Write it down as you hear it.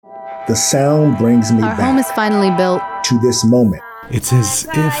The sound brings me Our back home is finally built. to this moment. It's as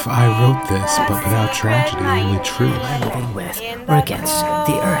if I wrote this, but without tragedy, only truth. Living with or against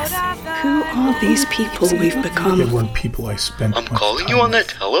the earth. Who are these people we've become? They weren't people I spent I'm calling you on that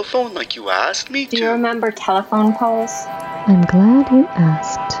telephone like you asked me to. Do you remember telephone poles? I'm glad you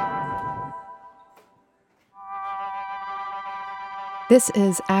asked. This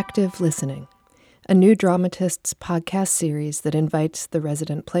is Active Listening, a new dramatist's podcast series that invites the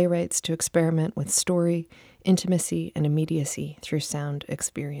resident playwrights to experiment with story, intimacy, and immediacy through sound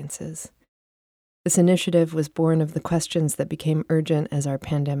experiences. This initiative was born of the questions that became urgent as our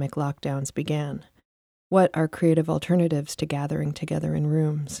pandemic lockdowns began. What are creative alternatives to gathering together in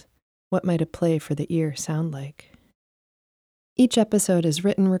rooms? What might a play for the ear sound like? Each episode is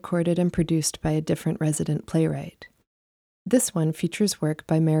written, recorded, and produced by a different resident playwright. This one features work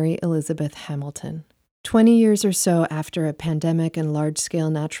by Mary Elizabeth Hamilton. 20 years or so after a pandemic and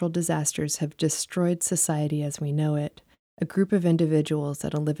large-scale natural disasters have destroyed society as we know it, a group of individuals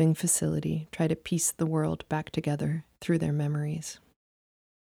at a living facility try to piece the world back together through their memories.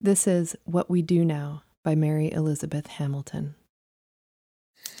 This is What We Do Now by Mary Elizabeth Hamilton.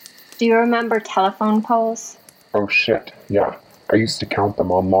 Do you remember telephone poles? Oh shit, yeah. I used to count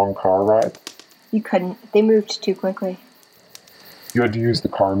them on long car rides. You couldn't. They moved too quickly. You had to use the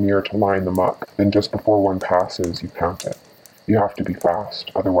car mirror to line them up, then just before one passes, you count it. You have to be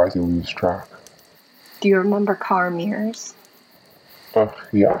fast, otherwise you lose track. Do you remember car mirrors?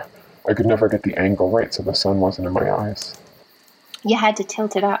 Yeah. I could never get the angle right so the sun wasn't in my eyes. You had to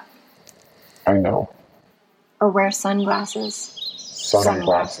tilt it up. I know. Or wear sunglasses.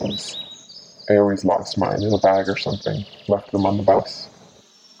 Sunglasses. I always lost mine in a bag or something. Left them on the bus.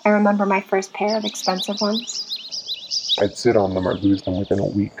 I remember my first pair of expensive ones. I'd sit on them or lose them within a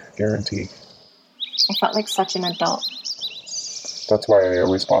week, guaranteed. I felt like such an adult. That's why I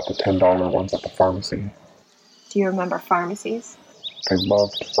always bought the $10 ones at the pharmacy. Do you remember pharmacies? I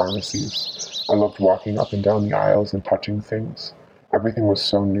loved pharmacies. I loved walking up and down the aisles and touching things. Everything was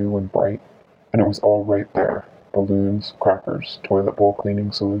so new and bright, and it was all right there. Balloons, crackers, toilet bowl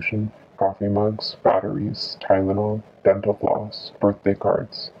cleaning solution, coffee mugs, batteries, Tylenol, dental floss, birthday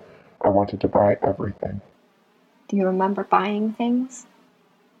cards. I wanted to buy everything. Do you remember buying things?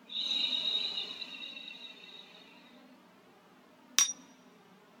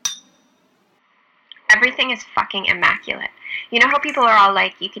 Everything is fucking immaculate. You know how people are all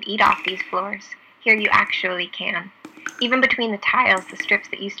like, you could eat off these floors? Here you actually can. Even between the tiles, the strips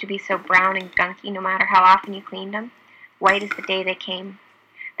that used to be so brown and gunky no matter how often you cleaned them, white as the day they came.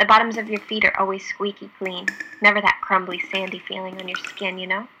 The bottoms of your feet are always squeaky clean. Never that crumbly, sandy feeling on your skin, you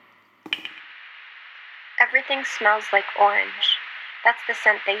know? Everything smells like orange. That's the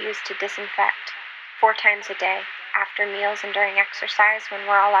scent they use to disinfect 4 times a day, after meals and during exercise when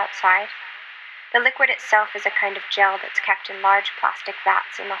we're all outside. The liquid itself is a kind of gel that's kept in large plastic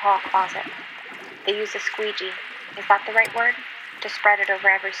vats in the hall closet. They use a squeegee, is that the right word? To spread it over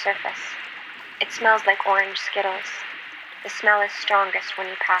every surface. It smells like orange Skittles. The smell is strongest when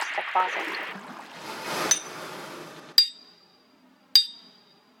you pass the closet.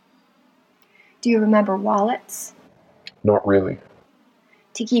 Do you remember wallets? Not really.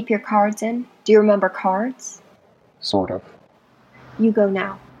 To keep your cards in? Do you remember cards? Sort of. You go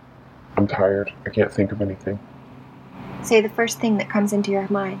now. I'm tired. I can't think of anything. Say the first thing that comes into your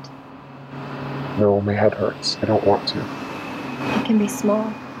mind. No, my head hurts. I don't want to. It can be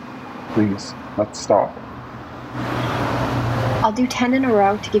small. Please, let's stop. I'll do 10 in a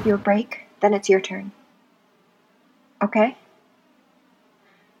row to give you a break, then it's your turn. Okay?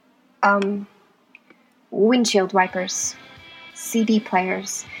 Windshield wipers, CD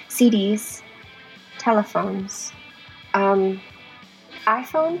players, CDs, telephones,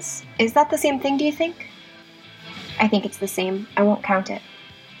 iPhones? Is that the same thing, do you think? I think it's the same. I won't count it.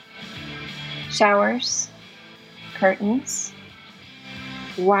 Showers, curtains,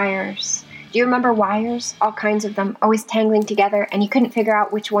 wires. Do you remember wires? All kinds of them, always tangling together, and you couldn't figure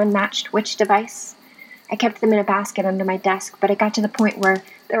out which one matched which device? I kept them in a basket under my desk, but it got to the point where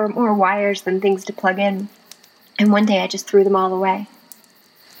there were more wires than things to plug in. And one day I just threw them all away.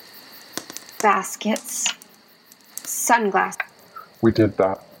 Baskets. Sunglasses. We did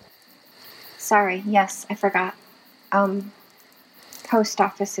that. Sorry, yes, I forgot. Post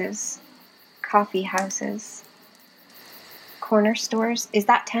offices. Coffee houses. Corner stores. Is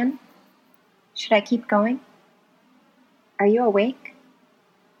that 10? Should I keep going? Are you awake?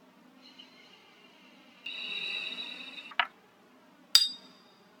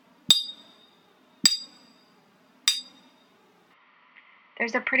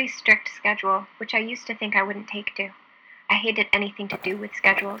 There's a pretty strict schedule, which I used to think I wouldn't take to. I hated anything to do with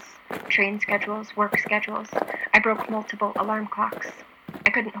schedules, train schedules, work schedules. I broke multiple alarm clocks. I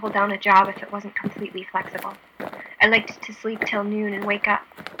couldn't hold down a job if it wasn't completely flexible. I liked to sleep till noon and wake up,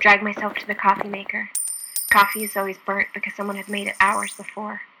 drag myself to the coffee maker. Coffee is always burnt because someone had made it hours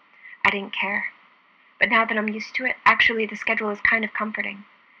before. I didn't care. But now that I'm used to it, actually the schedule is kind of comforting.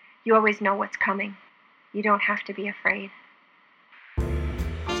 You always know what's coming. You don't have to be afraid.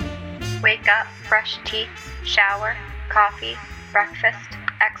 Wake up, brush teeth, shower, coffee, breakfast,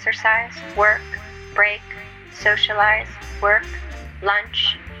 exercise, work, break, socialize, work,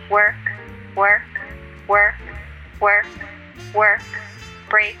 lunch, work, work, work, work, work,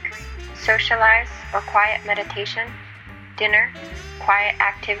 break, socialize or quiet meditation, dinner, quiet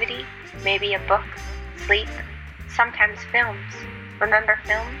activity, maybe a book, sleep, sometimes films. Remember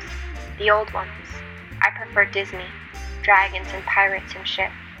films? The old ones. I prefer Disney, dragons and pirates and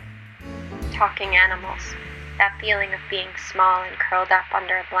shit. Talking animals, that feeling of being small and curled up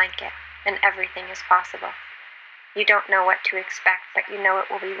under a blanket, and everything is possible. You don't know what to expect, but you know it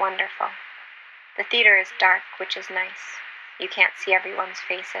will be wonderful. The theater is dark, which is nice. You can't see everyone's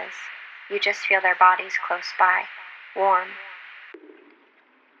faces. You just feel their bodies close by, warm.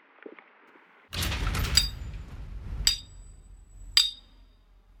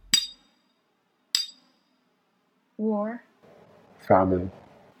 War? Famine.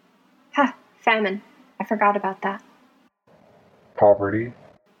 Ha! Famine. I forgot about that. Poverty.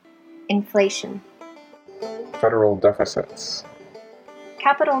 Inflation. Federal deficits.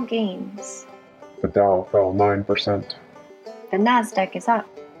 Capital gains. The Dow fell 9%. The Nasdaq is up.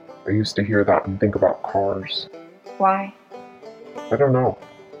 I used to hear that and think about cars. Why? I don't know.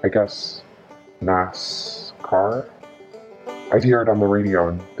 I guess NASCAR? I'd hear it on the radio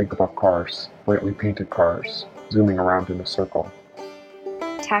and think about cars, brightly painted cars, zooming around in a circle.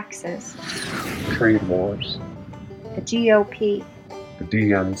 Taxes. Trade wars. The GOP. The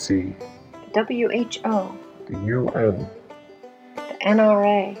DNC. The WHO. The UN. The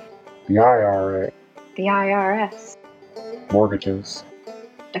NRA. The IRA. The IRS. Mortgages.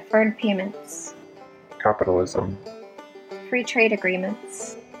 Deferred payments. Capitalism. Free trade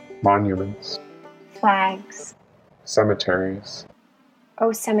agreements. Monuments. Flags. Cemeteries.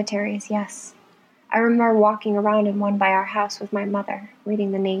 Oh, cemeteries, yes. I remember walking around in one by our house with my mother,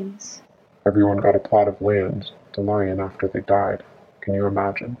 reading the names. Everyone got a plot of land to lie in after they died. Can you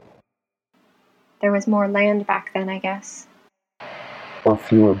imagine? There was more land back then, I guess. Or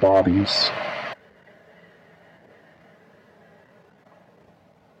fewer bodies.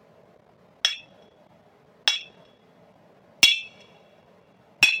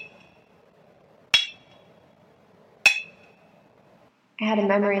 I had a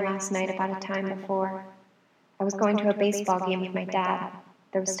memory last night about a time before. I was going to a baseball game with my dad.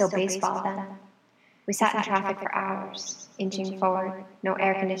 There was still baseball then. We sat in traffic for hours, inching forward, no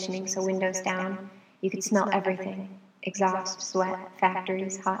air conditioning, so windows down. You could smell everything. Exhaust, sweat,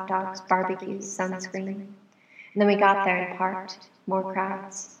 factories, hot dogs, barbecues, sunscreen. And then we got there and parked. More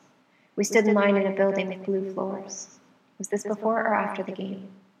crowds. We stood in line in a building with blue floors. Was this before or after the game?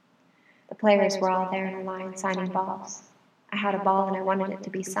 The players were all there in a line signing balls. I had a ball and I wanted it to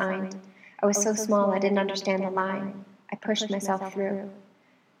be signed. I was so small I didn't understand the line. I pushed myself through.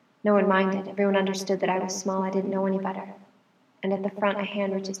 No one minded. Everyone understood that I was small. I didn't know any better. And at the front, a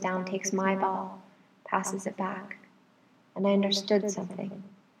hand reaches down, takes my ball, passes it back. And I understood something.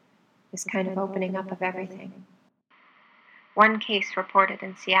 This kind of opening up of everything. One case reported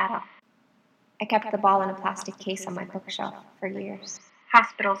in Seattle. I kept the ball in a plastic case on my bookshelf for years.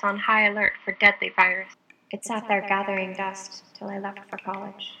 Hospitals on high alert for deadly virus. It sat there gathering dust till I left for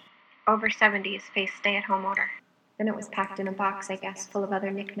college. Over 70s faced stay-at-home order. Then it was packed in a box, I guess, full of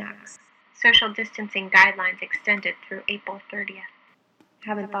other knickknacks. Social distancing guidelines extended through April 30th. I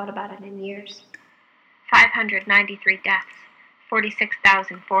haven't thought about it in years. 593 deaths,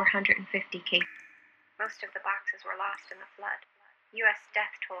 46,450 cases. Most of the boxes were lost in the flood. U.S.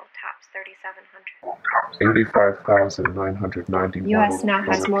 death toll tops 3,700. 85,991. U.S. now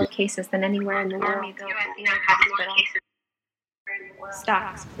has more cases than anywhere in the world.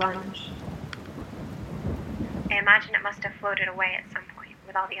 Stocks plunge. I imagine it must have floated away at some point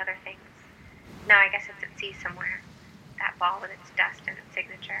with all the other things. Now I guess it's at sea somewhere. That ball with its dust and its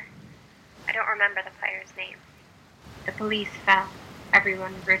signature. I don't remember the player's name. The police fell.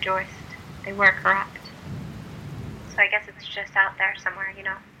 Everyone rejoiced. They were corrupt. So I guess it's just out there somewhere,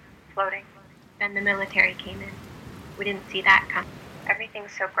 floating. Then the military came in. We didn't see that coming.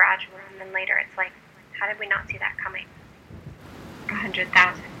 Everything's so gradual, and then later it's like, how did we not see that coming?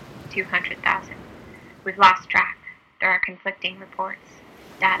 100,000, 200,000. We've lost track. There are conflicting reports.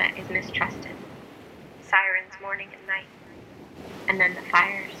 Data is mistrusted. Sirens morning and night. And then the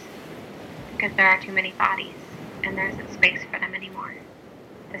fires. Because there are too many bodies, and there isn't space for them anymore.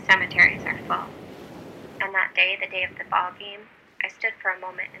 The cemeteries are full. And that day, the day of the ball game, I stood for a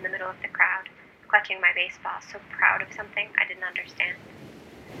moment in the middle of the crowd, clutching my baseball, so proud of something I didn't understand.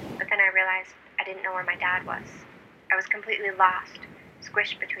 But then I realized I didn't know where my dad was. I was completely lost,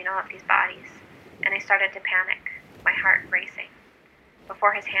 squished between all of these bodies, and I started to panic, my heart racing,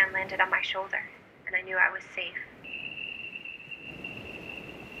 before his hand landed on my shoulder, and I knew I was safe.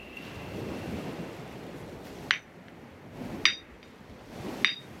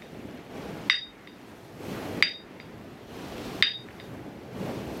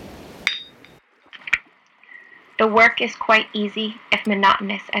 The work is quite easy, if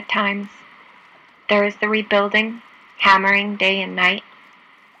monotonous at times. There is the rebuilding, hammering day and night,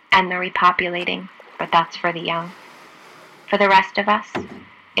 and the repopulating, but that's for the young. For the rest of us,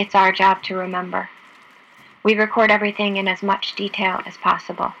 it's our job to remember. We record everything in as much detail as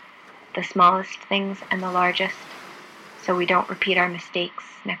possible, the smallest things and the largest, so we don't repeat our mistakes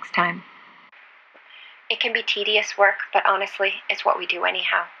next time. It can be tedious work, but honestly, it's what we do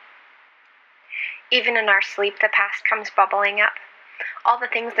anyhow. Even in our sleep, the past comes bubbling up. All the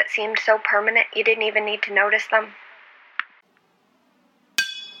things that seemed so permanent, you didn't even need to notice them.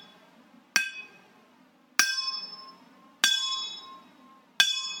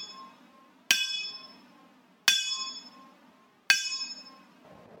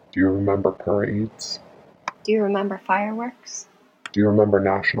 Do you remember parades? Do you remember fireworks? Do you remember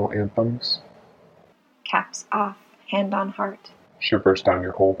national anthems? Caps off, hand on heart. Shivers down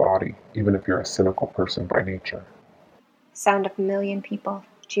your whole body, even if you're a cynical person by nature. Sound of a million people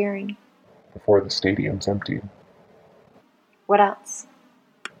cheering. Before the stadium's emptied. What else?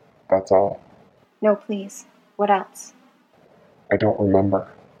 That's all. No, please. What else? I don't remember.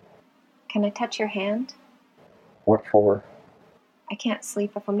 Can I touch your hand? What for? I can't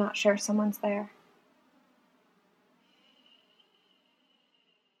sleep if I'm not sure someone's there.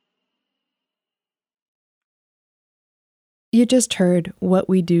 You just heard What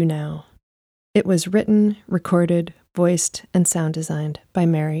We Do Now. It was written, recorded, voiced, and sound designed by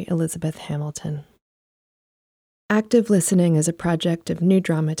Mary Elizabeth Hamilton. Active Listening is a project of New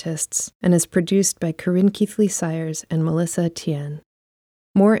Dramatists and is produced by Corinne Keithley-Sires and Melissa Tien.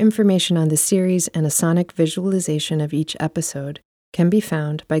 More information on the series and a sonic visualization of each episode can be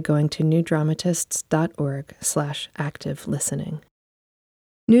found by going to newdramatists.org/active listening.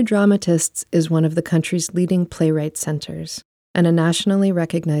 New Dramatists is one of the country's leading playwright centers and a nationally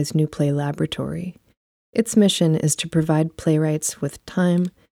recognized new play laboratory. Its mission is to provide playwrights with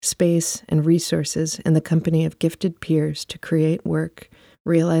time, space, and resources in the company of gifted peers to create work,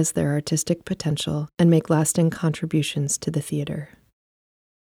 realize their artistic potential, and make lasting contributions to the theater.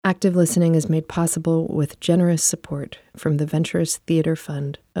 Active Listening is made possible with generous support from the Venturous Theater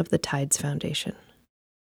Fund of the Tides Foundation.